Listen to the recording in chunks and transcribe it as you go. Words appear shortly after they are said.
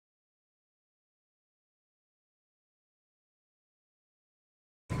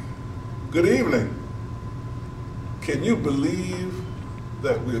Good evening. Can you believe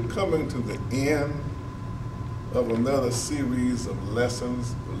that we're coming to the end of another series of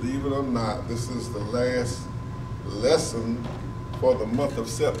lessons? Believe it or not, this is the last lesson for the month of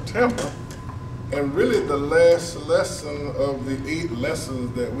September, and really the last lesson of the 8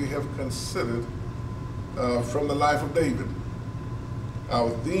 lessons that we have considered from the life of David. Our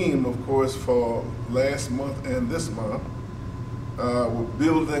theme, of course, for last month and this month, we're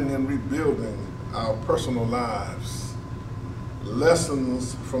building and rebuilding our personal lives.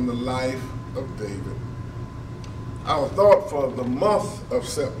 Lessons from the life of David. Our thought for the month of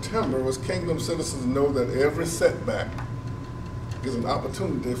September was kingdom citizens know that every setback is an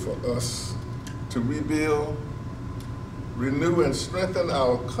opportunity for us to rebuild, renew, and strengthen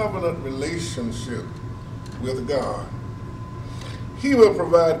our covenant relationship with God. He will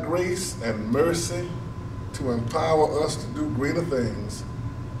provide grace and mercy to empower us to do greater things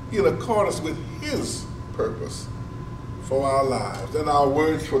in accordance with His purpose for our lives. And our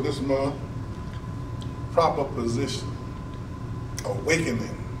words for this month: proper position,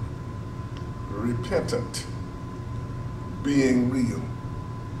 awakening, repentant, being real.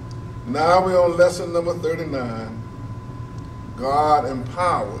 Now we're on lesson number 39. God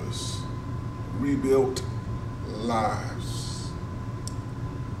empowers rebuilt lives.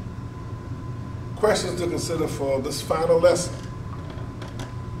 Questions to consider for this final lesson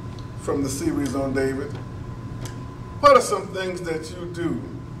from the series on David. What are some things that you do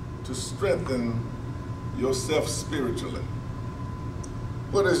to strengthen yourself spiritually?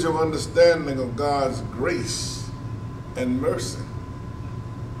 What is your understanding of God's grace and mercy?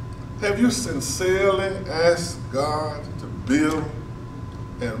 Have you sincerely asked God to build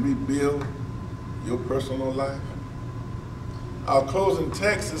and rebuild your personal life? Our closing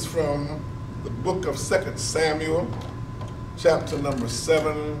text is from the book of 2 Samuel, chapter number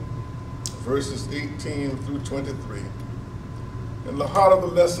 7, verses 18 through 23. And the heart of the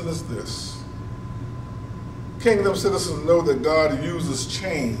lesson is this: kingdom citizens know that God uses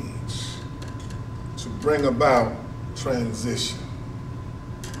change to bring about transition.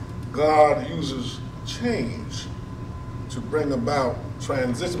 God uses change to bring about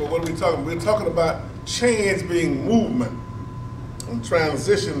transition. But what are we talking about? We're talking about change being movement and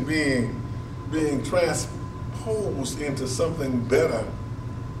transition being transposed into something better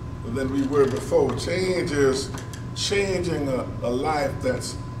than we were before. Change is changing a life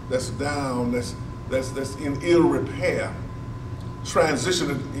that's down, that's in ill repair,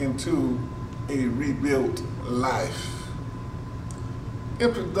 transitioning into a rebuilt life.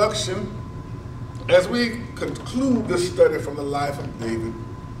 Introduction: as we conclude this study from the life of David,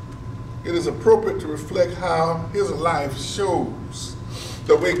 it is appropriate to reflect how his life shows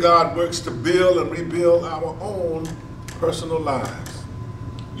the way God works to build and rebuild our own personal lives.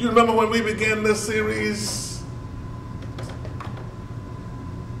 You remember when we began this series?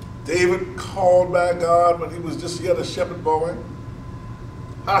 David, called by God when he was just yet a shepherd boy,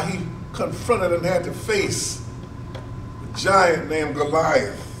 how he confronted and had to face a giant named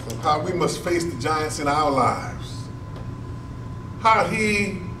Goliath, and how we must face the giants in our lives. How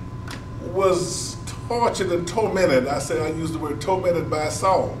he was tortured and tormented. I use the word tormented by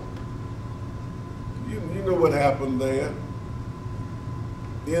Saul. You know what happened there.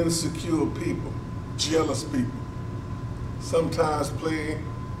 Insecure people, jealous people, sometimes play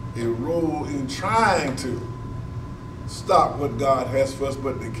a role in trying to stop what God has for us,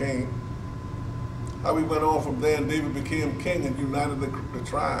 but they can't. How we went on from there, and David became king and united the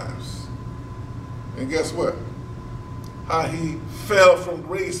tribes. And guess what? How he fell from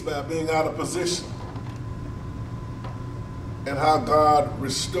grace by being out of position, and how God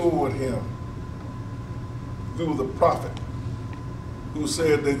restored him through the prophet who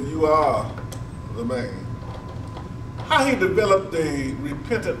said that you are the man. How he developed a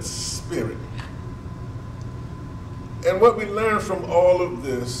repentant spirit. And what we learn from all of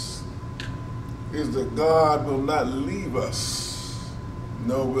this is that God will not leave us,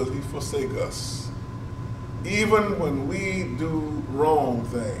 nor will he forsake us. Even when we do wrong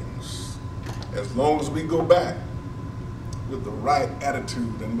things, as long as we go back with the right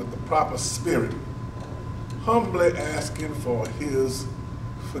attitude and with the proper spirit, humbly asking for his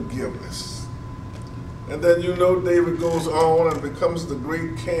forgiveness. And then David goes on and becomes the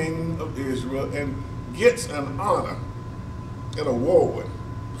great king of Israel and gets an honor, an award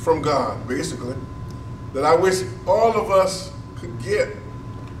from God, basically, that I wish all of us could get.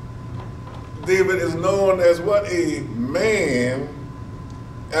 David is known as what? A man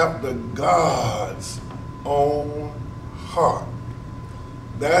after God's own heart.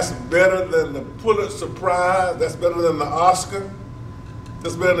 That's better than the Pulitzer Prize. That's better than the Oscar.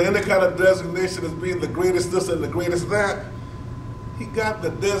 It's better than any kind of designation as being the greatest this and the greatest that. He got the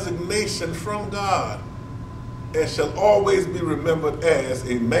designation from God and shall always be remembered as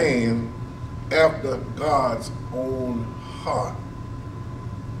a man after God's own heart.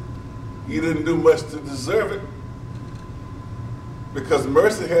 He didn't do much to deserve it because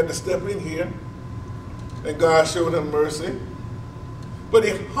mercy had to step in here, and God showed him mercy. But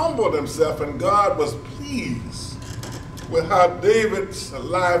he humbled himself, and God was pleased with how David's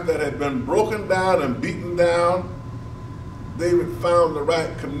life that had been broken down and beaten down, David found the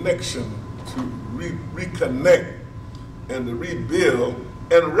right connection to reconnect and to rebuild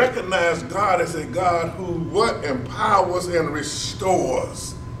and recognize God as a God who what empowers and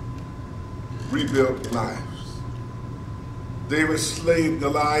restores rebuilt lives. David slayed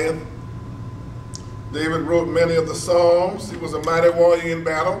Goliath. David wrote many of the Psalms. He was a mighty warrior in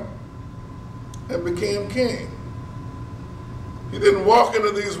battle and became king. He didn't walk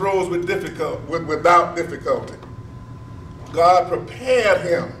into these roles without difficulty. God prepared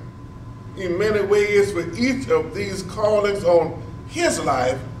him in many ways for each of these callings on his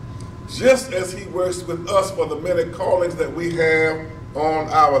life, just as he works with us for the many callings that we have on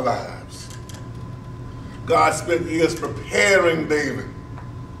our lives. God spent years preparing David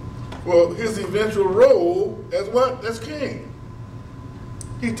for his eventual role as what? As king.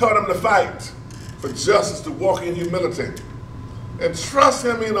 He taught him to fight for justice, to walk in humility, and trust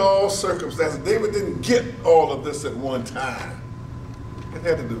him in all circumstances. David didn't get all of this at one time. It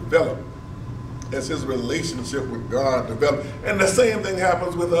had to develop as his relationship with God developed. And the same thing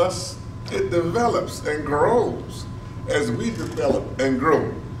happens with us. It develops and grows as we develop and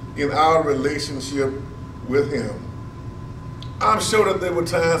grow in our relationship with him. I'm sure that there were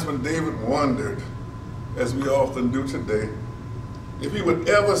times when David wondered, as we often do today, if he would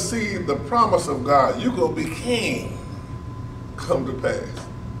ever see the promise of God, you're going to be king, come to pass.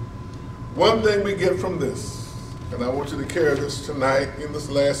 One thing we get from this, and I want you to carry this tonight in this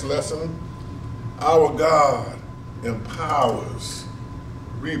last lesson, our God empowers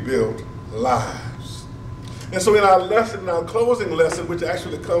rebuilt lives. And so in our lesson, our closing lesson, which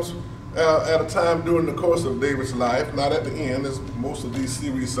actually comes at a time during the course of David's life, not at the end, as most of these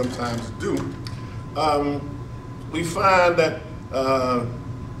series sometimes do, we find that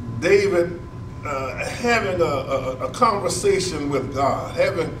David having a conversation with God,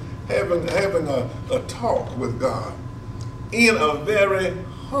 having a talk with God in a very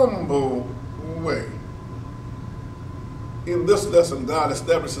humble way. In this lesson, God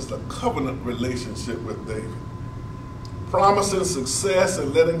establishes a covenant relationship with David, promising success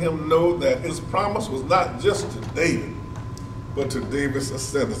and letting him know that his promise was not just to David, but to David's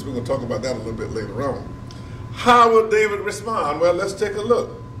descendants. We're going to talk about that a little bit later on. How will David respond? Well, let's take a look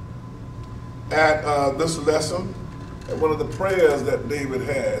at this lesson, at one of the prayers that David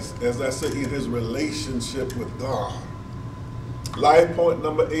has, as I say, in his relationship with God. Life point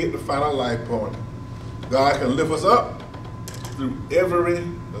number 8, the final life point. God can lift us up through every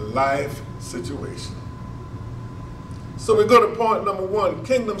life situation. So we go to point number 1.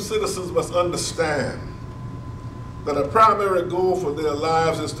 Kingdom citizens must understand that a primary goal for their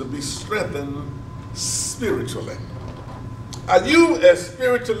lives is to be strengthened spiritually. Are you as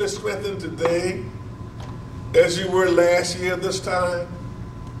spiritually strengthened today as you were last year this time?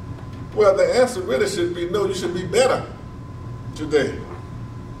 Well, the answer really should be no. You should be better today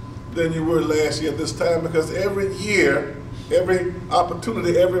than you were last year this time, because every year, every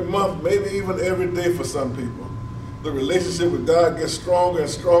opportunity, every month, maybe even every day for some people, the relationship with God gets stronger and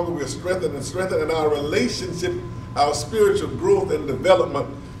stronger. We're strengthened and strengthened, and our relationship, our spiritual growth and development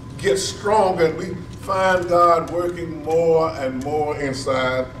gets stronger, and we find God working more and more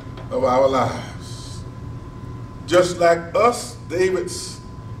inside of our lives. Just like us, David's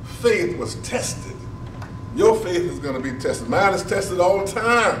faith was tested. Your faith is going to be tested. Mine is tested all the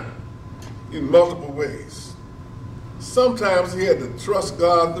time in multiple ways. Sometimes he had to trust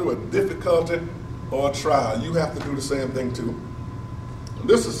God through a difficulty or a trial. You have to do the same thing too.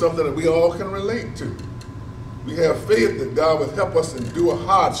 This is something that we all can relate to. We have faith that God will help us endure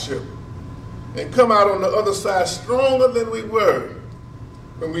hardship and come out on the other side stronger than we were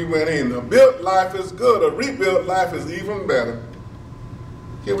when we went in. A built life is good. A rebuilt life is even better.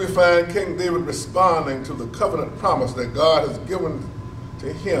 Here we find King David responding to the covenant promise that God has given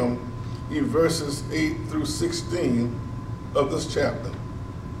to him in verses 8 through 16 of this chapter.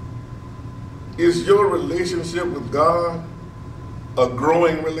 Is your relationship with God a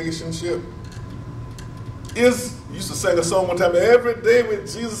growing relationship? You used to sing a song one time, every day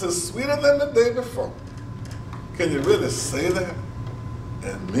with Jesus is sweeter than the day before. Can you really say that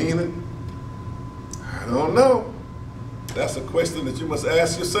and mean it? I don't know. That's a question that you must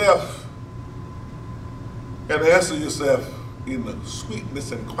ask yourself, and answer yourself in the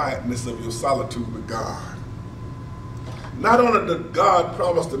sweetness and quietness of your solitude with God. Not only did God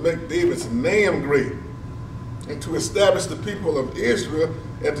promise to make David's name great and to establish the people of Israel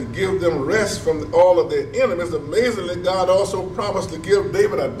and to give them rest from all of their enemies, amazingly, God also promised to give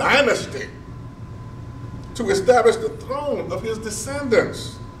David a dynasty to establish the throne of his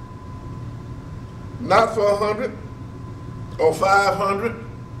descendants. Not for 100 or 500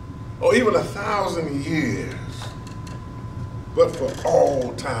 or even 1,000 years, but for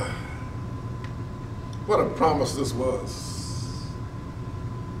all time. What a promise this was.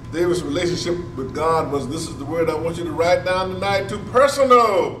 David's relationship with God was, this is the word I want you to write down tonight, too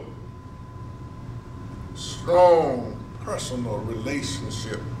personal. Strong, personal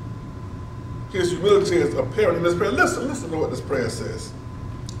relationship. His humility is apparent in this prayer. Listen to what this prayer says.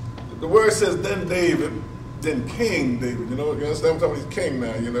 The word says, then King David. You understand what I'm talking about? He's king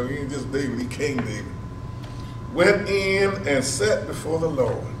now, He ain't just David, he King David. Went in and sat before the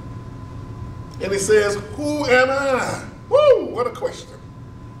Lord. And he says, who am I? Woo, what a question.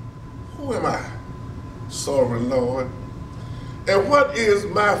 Who am I, sovereign Lord? And what is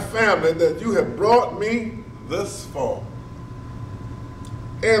my family that you have brought me thus far?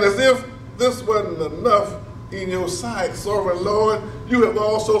 And as if this wasn't enough in your sight, sovereign Lord, you have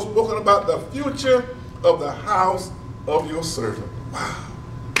also spoken about the future of the house of your servant. Wow.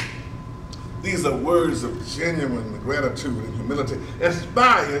 These are words of genuine gratitude and humility,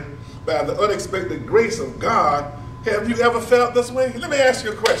 inspired by the unexpected grace of God. Have you ever felt this way? Let me ask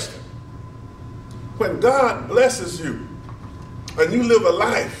you a question. When God blesses you and you live a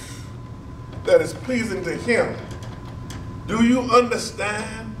life that is pleasing to Him, do you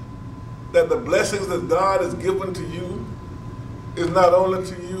understand that the blessings that God has given to you is not only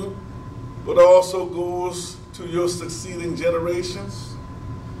to you, but also goes to your succeeding generations?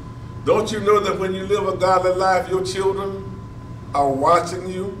 Don't you know that when you live a godly life, your children are watching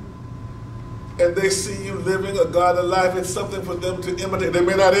you, and they see you living a godly life? It's something for them to imitate. They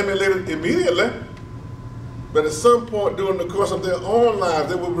may not emulate it immediately, but at some point during the course of their own lives,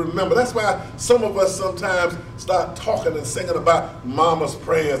 they will remember. That's why some of us sometimes start talking and singing about mama's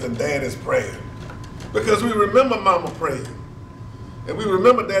prayers and daddy's prayer, because we remember mama praying, and we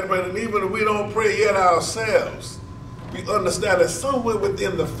remember daddy praying, and even if we don't pray yet ourselves, we understand that somewhere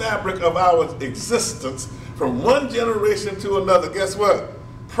within the fabric of our existence, from one generation to another, guess what?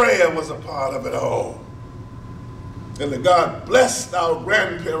 Prayer was a part of it all. And that God blessed our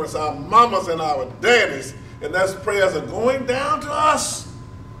grandparents, our mamas, and our daddies, and those prayers are going down to us.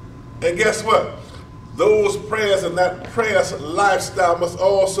 And guess what? Those prayers and that prayer lifestyle must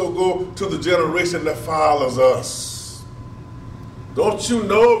also go to the generation that follows us. Don't you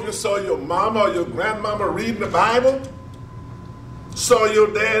know, if you saw your mama or your grandmama reading the Bible, saw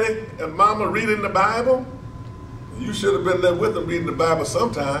your daddy and mama reading the Bible, you should have been there with them reading the Bible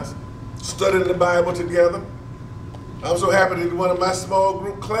sometimes, studying the Bible together. I'm so happy that one of my small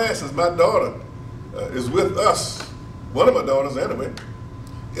group classes, my daughter is with us, one of my daughters anyway,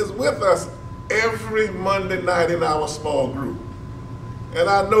 is with us every Monday night in our small group. And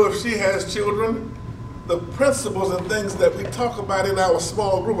I know if she has children, the principles and things that we talk about in our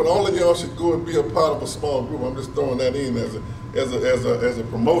small group, and all of y'all should go and be a part of a small group. I'm just throwing that in as a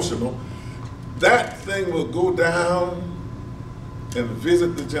promotional. That thing will go down and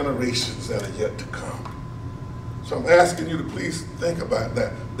visit the generations that are yet to come. So I'm asking you to please think about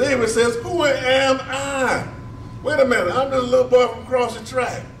that. David says, who am I? Wait a minute, I'm just a little boy from across the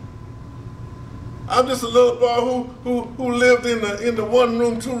track. I'm just a little boy who lived in the 1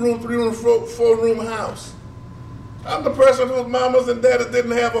 room, 2 room, 3 room, 4 room house. I'm the person whose mamas and daddies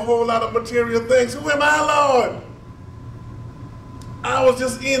didn't have a whole lot of material things. Who am I, Lord? I was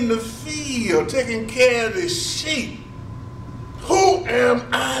just in the field taking care of the sheep. Who am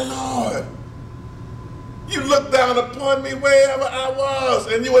I, Lord? You looked down upon me wherever I was,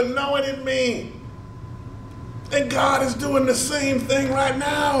 and you anointed me. And God is doing the same thing right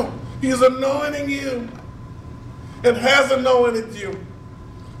now. He's anointing you and has anointed you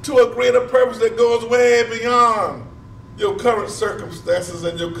to a greater purpose that goes way beyond your current circumstances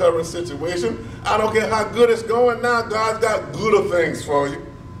and your current situation. I don't care how good it's going now, God's got gooder things for you.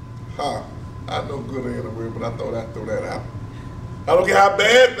 I know gooder in a word, but I thought I'd throw that out. I don't care how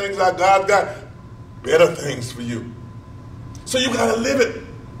bad things are, God's got better things for you. So you got to live it.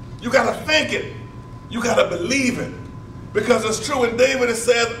 You got to think it. You got to believe it. Because it's true. In David it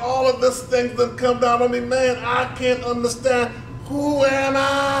says, all of these things that come down on me, man, I can't understand. Who am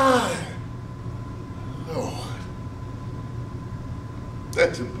I? Lord,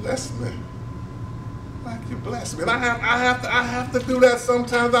 that you bless me like you bless me. And I have to do that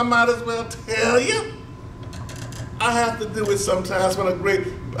sometimes. I might as well tell you. I have to do it sometimes when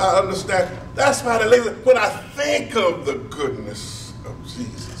I understand. That's why when I think of the goodness of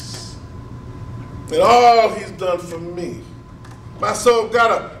Jesus and all he's done for me, my soul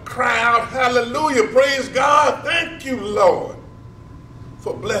gotta cry out, hallelujah, praise God, thank you, Lord,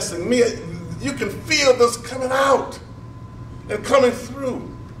 for blessing me. You can feel this coming out and coming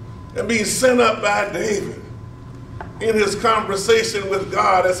through and being sent up by David in his conversation with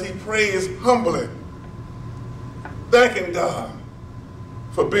God as he prays humbly, thanking God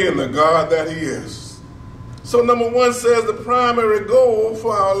for being the God that he is. So number one says the primary goal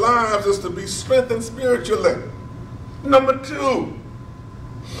for our lives is to be strengthened spiritually. Number two,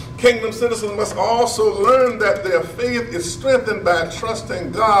 kingdom citizens must also learn that their faith is strengthened by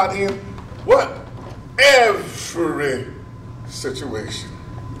trusting God in what? Every situation.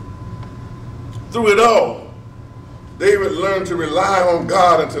 Through it all, David learned to rely on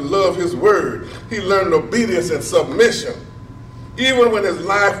God and to love his word. He learned obedience and submission. Even when his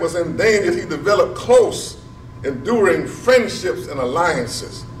life was endangered, he developed close, enduring friendships and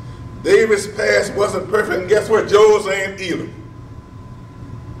alliances. David's past wasn't perfect, and guess what? Joe's ain't either.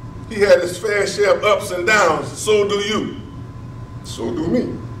 He had his fair share of ups and downs. So do you. So do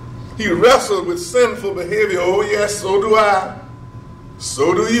me. He wrestled with sinful behavior. Oh yes, so do I.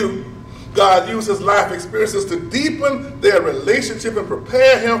 So do you. God used his life experiences to deepen their relationship and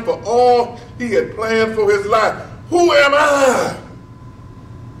prepare him for all he had planned for his life. Who am I?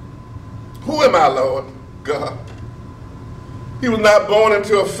 Who am I, Lord? God. He was not born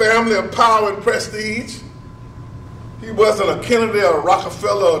into a family of power and prestige. He wasn't a Kennedy or a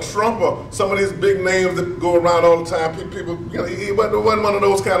Rockefeller or a Trump or some of these big names that go around all the time. People, you know, he wasn't one of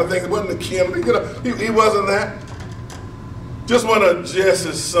those kind of things. He wasn't a Kennedy. You know, he wasn't that. Just one of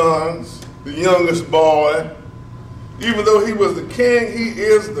Jesse's sons, the youngest boy. Even though he was the king, he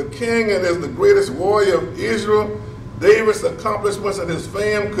is the king and is the greatest warrior of Israel. David's accomplishments and his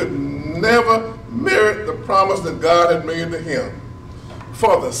fame could never merit the promise that God had made to him.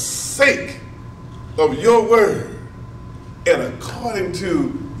 For the sake of your word and according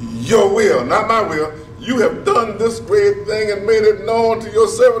to your will, not my will, you have done this great thing and made it known to your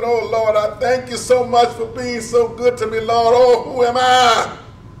servant. Oh, Lord, I thank you so much for being so good to me, Lord. Oh, who am I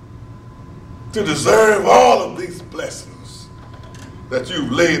to deserve all of these blessings that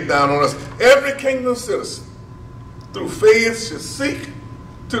you've laid down on us? Every kingdom citizen, through faith, should seek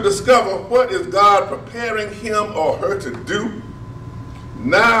to discover what is God preparing him or her to do.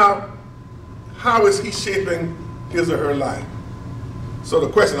 Now, how is he shaping his or her life? So the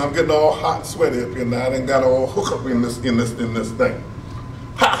question, I'm getting all hot and sweaty up here now. I done got all hooked up in this thing.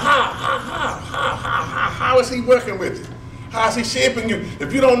 How is he working with you? How is he shaping you?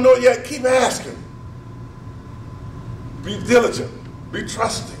 If you don't know yet, keep asking. Be diligent. Be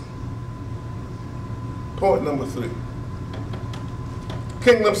trusting. Point number 3.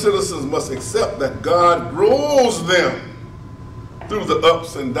 Kingdom citizens must accept that God grows them through the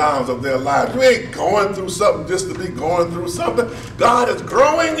ups and downs of their lives. You ain't going through something just to be going through something. God is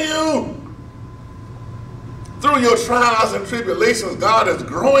growing you. Through your trials and tribulations, God is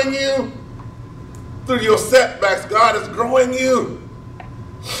growing you. Through your setbacks, God is growing you.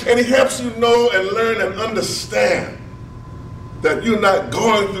 And he helps you know and learn and understand that you're not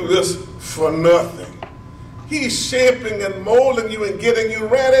going through this for nothing. He's shaping and molding you and getting you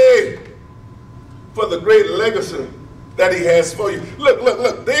ready for the great legacy that he has for you.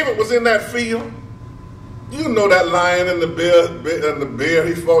 Look, David was in that field. You know that lion and the bear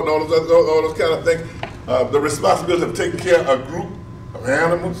he fought and all those kind of things. The responsibility of taking care of a group of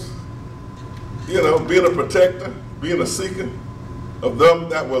animals. You know, being a protector, being a seeker of them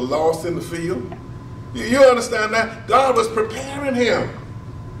that were lost in the field. You understand that? God was preparing him.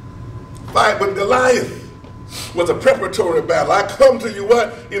 Fight with Goliath was a preparatory battle. I come to you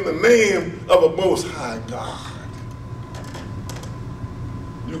what? In the name of a most high God.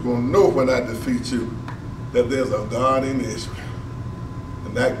 You're going to know when I defeat you that there's a God in Israel.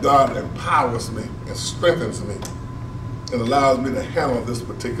 And that God empowers me and strengthens me and allows me to handle this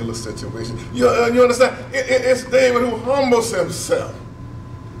particular situation. You understand? It's David who humbles himself,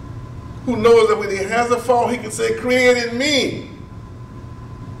 who knows that when he has a fault, he can say, create in me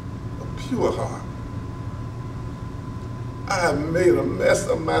a pure heart. I have made a mess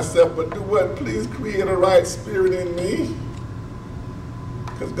of myself, but do what? Please create a right spirit in me.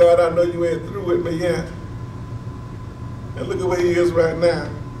 Because God, I know you ain't through with me yet. And look at where he is right now.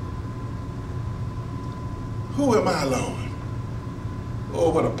 Who am I, Lord? Oh,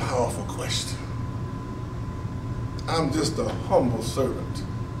 what a powerful question. I'm just a humble servant.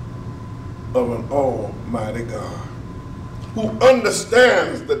 of an almighty God, who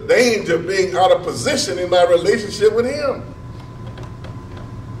understands the danger of being out of position in my relationship with him.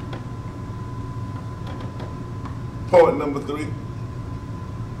 Point number 3.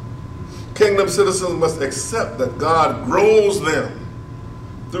 Kingdom citizens must accept that God grows them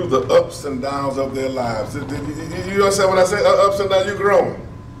through the ups and downs of their lives. You understand when I say ups and downs? You're growing.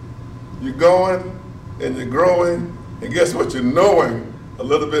 You're going and you're growing, and guess what? You're knowing a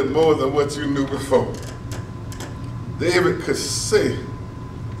little bit more than what you knew before. David could say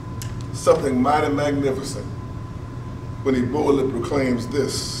something mighty magnificent when he boldly proclaims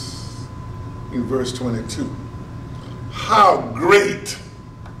this in verse 22. How great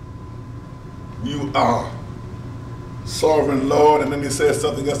you are, sovereign Lord. And then he says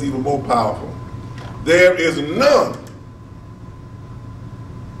something else even more powerful. There is none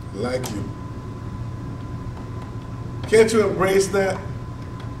like you. Can't you embrace that?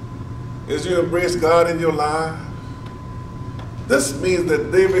 As you embrace God in your life, this means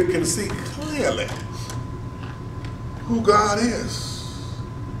that David can see clearly who God is,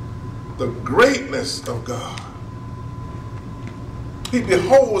 the greatness of God. He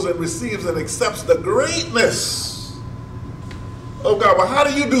beholds and receives and accepts the greatness of God. Well, how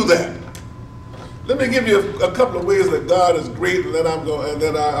do you do that? Let me give you a couple of ways that God is great, and then I'm going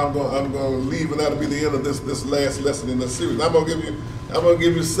to leave, and that'll be the end of this last lesson in this series. I'm going to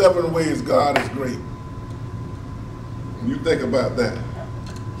give you 7 ways God is great. You think about that.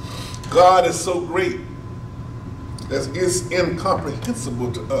 God is so great that it's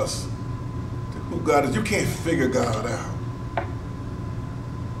incomprehensible to us to who God is. You can't figure God out.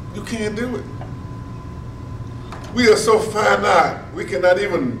 You can't do it. We are so finite, we cannot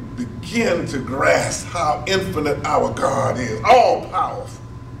even begin to grasp how infinite our God is, all-powerful,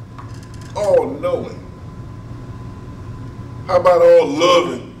 all-knowing. How about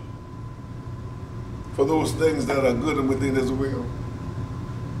all-loving for those things that are good and within his will?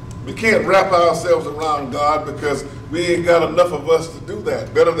 We can't wrap ourselves around God because we ain't got enough of us to do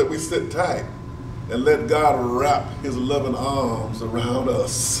that. Better that we sit tight and let God wrap his loving arms around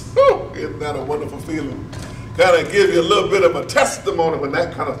us. Isn't that a wonderful feeling? Kind of give you a little bit of a testimony when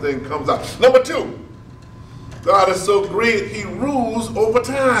that kind of thing comes out. Number 2, God is so great, he rules over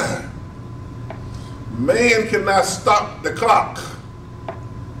time. Man cannot stop the clock.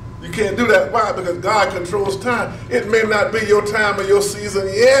 You can't do that. Why? Because God controls time. It may not be your time or your season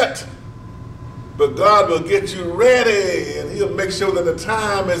yet, but God will get you ready, and he'll make sure that the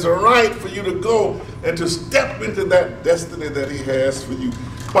time is right for you to go and to step into that destiny that he has for you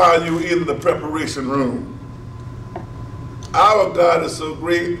while you're in the preparation room. Our God is so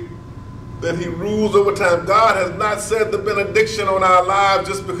great that he rules over time. God has not said the benediction on our lives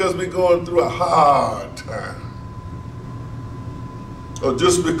just because we're going through a hard time, or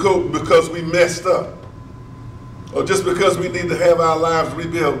just because we messed up, or just because we need to have our lives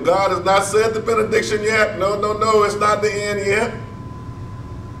rebuilt. God has not said the benediction yet. No, it's not the end yet.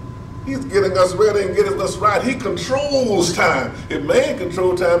 He's getting us ready and getting us right. He controls time. If man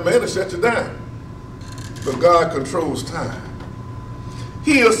controls time, man will shut you down. But God controls time.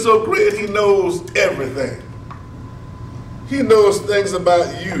 He is so great, he knows everything. He knows things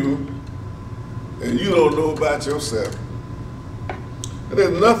about you and you don't know about yourself. And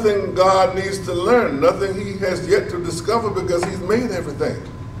there's nothing God needs to learn, nothing he has yet to discover, because he's made everything.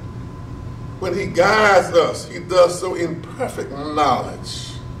 When he guides us, he does so in perfect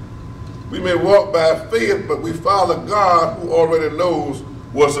knowledge. We may walk by faith, but we follow God who already knows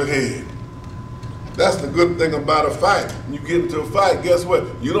what's ahead. That's the good thing about a fight. When you get into a fight, guess what?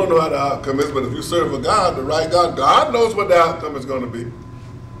 You don't know how the outcome is, but if you serve a God, the right God, God knows what the outcome is going to be.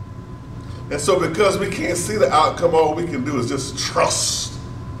 And so because we can't see the outcome, all we can do is just trust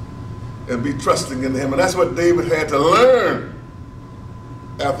and be trusting in him. And that's what David had to learn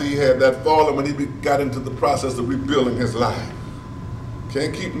after he had that fall and when he got into the process of rebuilding his life.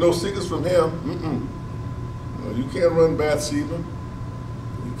 Can't keep no secrets from him. No, you can't run Bathsheba.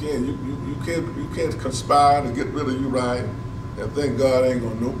 You can't conspire to get rid of Uriah and think God ain't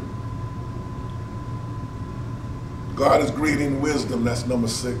gonna know. God is great in wisdom. That's number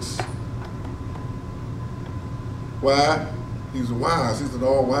 6. Why? He's wise. He's an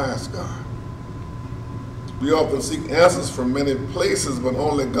all-wise God. We often seek answers from many places, but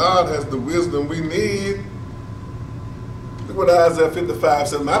only God has the wisdom we need. Look what Isaiah 55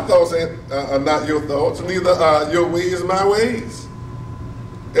 says. My thoughts are not your thoughts, neither are your ways my ways.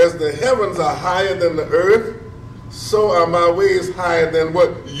 As the heavens are higher than the earth, so are my ways higher than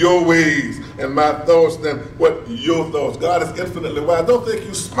what? Your ways. And my thoughts than what? Your thoughts. God is infinitely wise. Don't think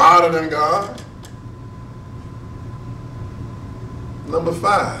you're smarter than God. Number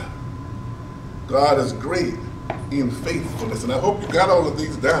 5. God is great in faithfulness. And I hope you got all of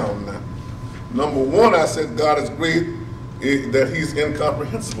these down now. Number one, I said God is great, that he's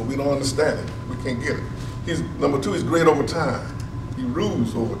incomprehensible. We don't understand it. We can't get it. Number two, he's great over time. He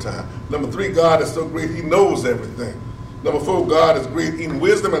rules over time. Number three, God is so great, he knows everything. Number four, God is great in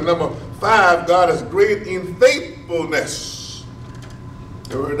wisdom. And number five, God is great in faithfulness.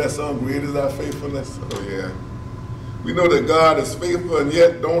 You heard that song, Great is Our Faithfulness? Oh, yeah. We know that God is faithful and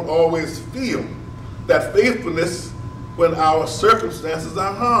yet don't always feel that faithfulness when our circumstances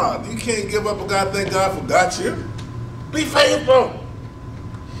are hard. You can't give up on God and think God forgot you. Be faithful.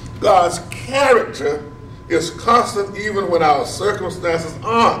 God's character is constant even when our circumstances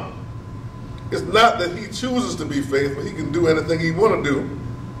aren't. It's not that he chooses to be faithful. He can do anything he want to do,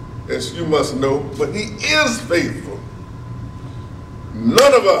 as you must know, but he is faithful.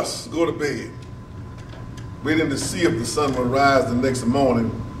 None of us go to bed waiting to see if the sun will rise the next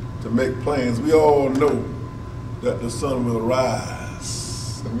morning to make plans. We all know that the sun will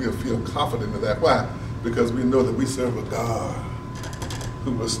rise, and we'll feel confident in that. Why? Because we know that we serve a God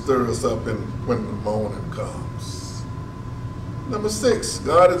who will stir us up when the morning comes. Number six,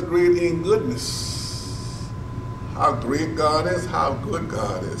 God is great in goodness. How great God is, how good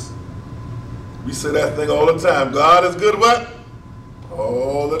God is. We say that thing all the time. God is good what?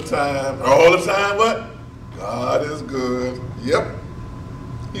 All the time. All the time what? God is good. Yep.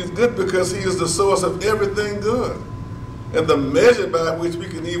 He's good because he is the source of everything good and the measure by which we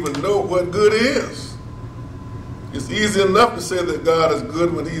can even know what good is. It's easy enough to say that God is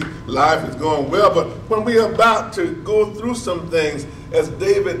good when life is going well, but when we are about to go through some things, as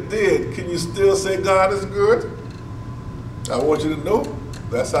David did, can you still say God is good? I want you to know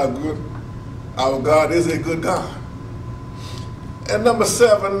that's how good our God is, a good God. And number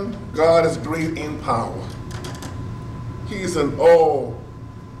seven, God is great in power. He's an all-powerful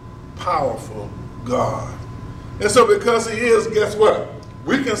God. And so because he is, guess what?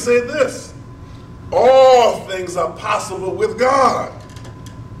 We can say this. All things are possible with God.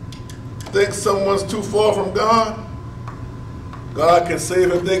 Think someone's too far from God? God can save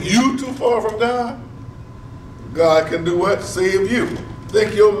him. Think you too far from God? God can do what? Save you.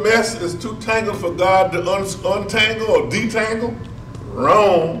 Think your mess is too tangled for God to untangle or detangle?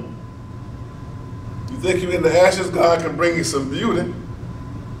 Wrong. You think you're in the ashes, God can bring you some beauty.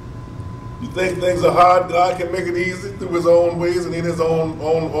 You think things are hard, God can make it easy through his own ways and in his own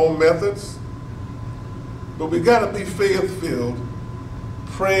methods. But we got to be faith-filled,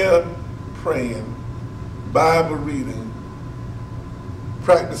 praying, Bible reading,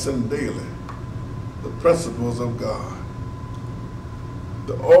 practicing daily the principles of God.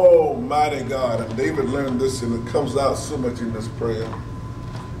 The Almighty God, and David learned this and it comes out so much in this prayer.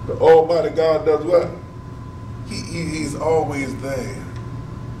 The Almighty God does what? He's always there.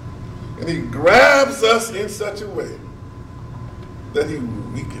 And he grabs us in such a way that he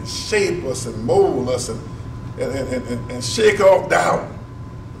can shape us and mold us and shake off doubt,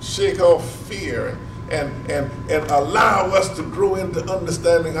 shake off fear, and allow us to grow into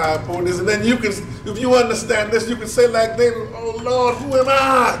understanding how important it is. And then you can, if you understand this, you can say like David, oh Lord, who am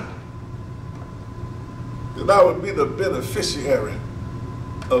I? That I would be the beneficiary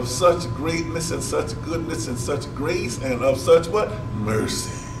of such greatness and such goodness and such grace and of such what?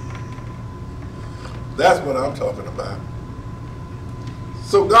 Mercy. That's what I'm talking about.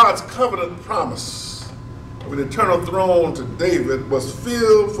 So God's covenant promise of an eternal throne to David was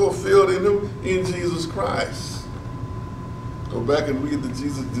fulfilled in Jesus Christ. Go back and read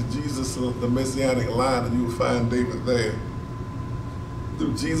the Messianic line and you will find David there.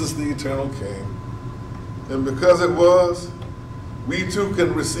 Through Jesus the eternal King. And because it was, we too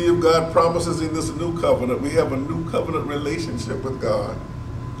can receive God's promises in this new covenant. We have a new covenant relationship with God.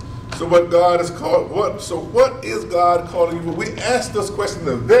 So what God is called, what is God calling you for? We asked this question in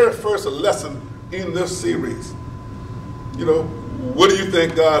the very first lesson in this series. You know, what do you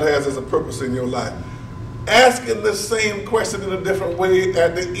think God has as a purpose in your life? Asking the same question in a different way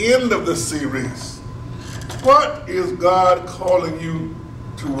at the end of the series. What is God calling you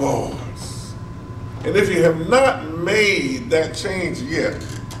towards? And if you have not made that change yet,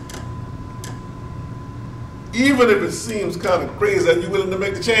 even if it seems kind of crazy, are you willing to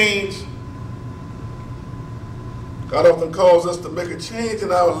make the change? God often calls us to make a change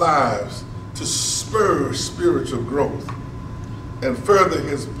in our lives to spur spiritual growth and further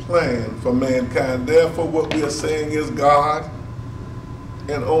his plan for mankind. Therefore, what we are saying is God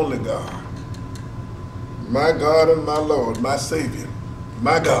and only God. My God and my Lord, my Savior,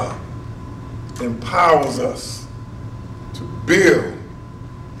 my God, empowers us to build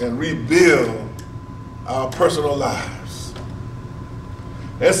and rebuild our personal lives.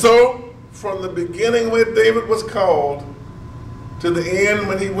 And so, from the beginning when David was called to the end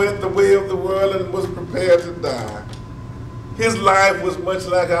when he went the way of the world and was prepared to die. His life was much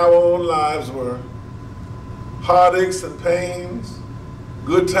like our own lives were. Heartaches and pains,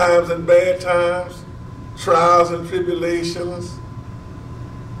 good times and bad times, trials and tribulations.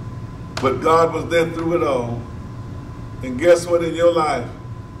 But God was there through it all. And guess what, in your life,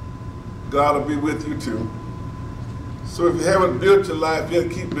 God will be with you too. So if you haven't built your life yet,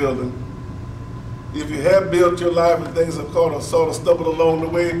 keep building. If you have built your life and things have sort of stumbled along the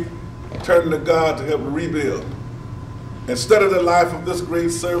way, turn to God to help rebuild. And study the life of this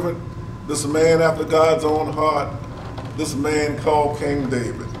great servant, this man after God's own heart, this man called King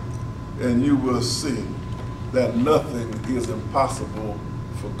David. And you will see that nothing is impossible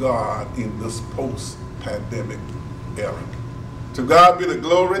for God in this post-pandemic era. To God be the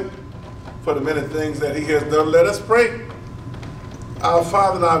glory for the many things that he has done. Let us pray. Our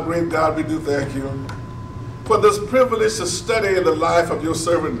Father and our great God, we do thank you for this privilege to study the life of your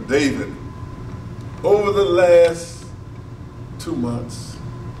servant David over the last 2 months.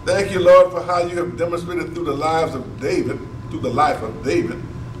 Thank you, Lord, for how you have demonstrated through the life of David,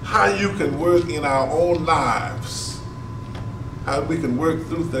 how you can work in our own lives, how we can work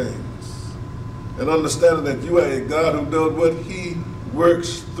through things, and understanding that you are a God who does what he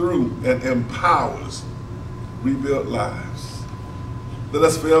works through and empowers rebuilt lives. Let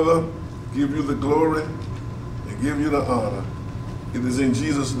us forever give you the glory and give you the honor. It is in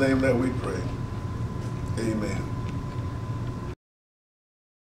Jesus' name that we pray. Amen.